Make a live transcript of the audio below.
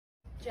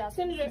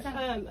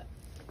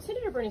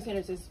Senator Bernie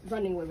Sanders is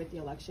running away with the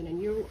election, and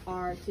you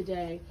are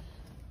today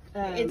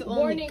it's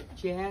warning.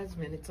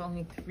 Jasmine, it's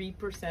only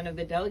 3% of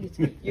the delegates.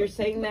 You're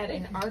saying that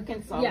in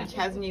Arkansas, which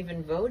hasn't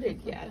even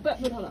voted yet. But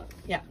hold on.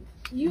 Yeah.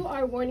 You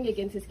are warning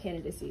against his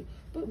candidacy.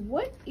 But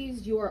what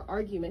is your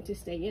argument to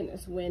stay in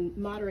this when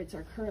moderates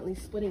are currently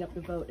splitting up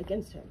the vote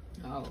against him?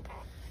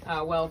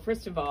 Well,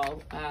 first of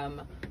all,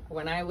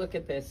 when I look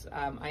at this,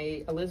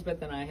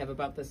 Elizabeth and I have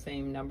about the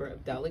same number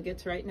of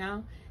delegates right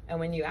now. And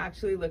when you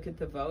actually look at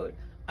the vote,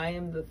 I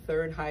am the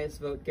third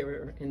highest vote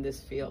giver in this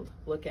field.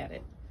 Look at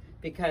it.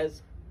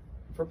 Because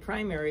for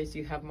primaries,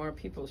 you have more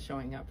people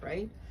showing up,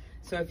 right?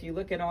 So if you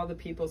look at all the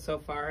people so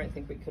far, I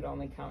think we could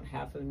only count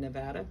half of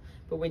Nevada.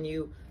 But when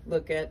you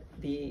look at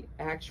the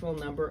actual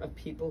number of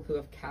people who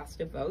have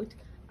cast a vote,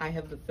 I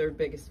have the third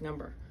biggest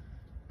number.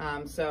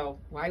 So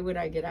why would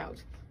I get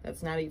out?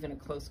 That's not even a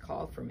close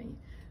call for me.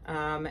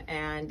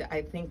 And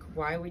I think,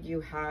 why would you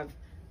have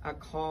a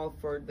call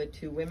for the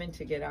two women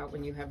to get out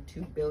when you have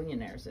two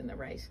billionaires in the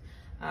race?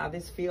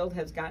 This field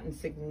has gotten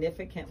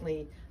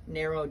significantly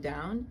narrowed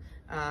down.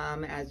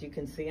 As you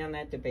can see on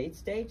that debate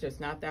stage, there's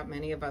not that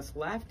many of us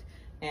left.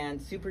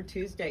 And Super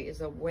Tuesday is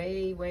a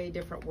way, way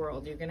different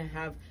world. You're going to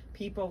have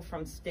people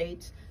from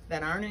states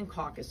that aren't in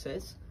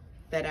caucuses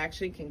that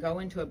actually can go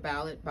into a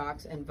ballot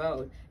box and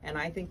vote. And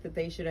I think that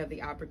they should have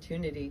the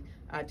opportunity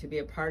to be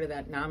a part of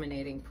that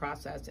nominating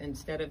process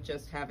instead of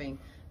just having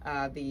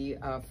the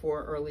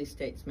 4 early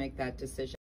states make that decision.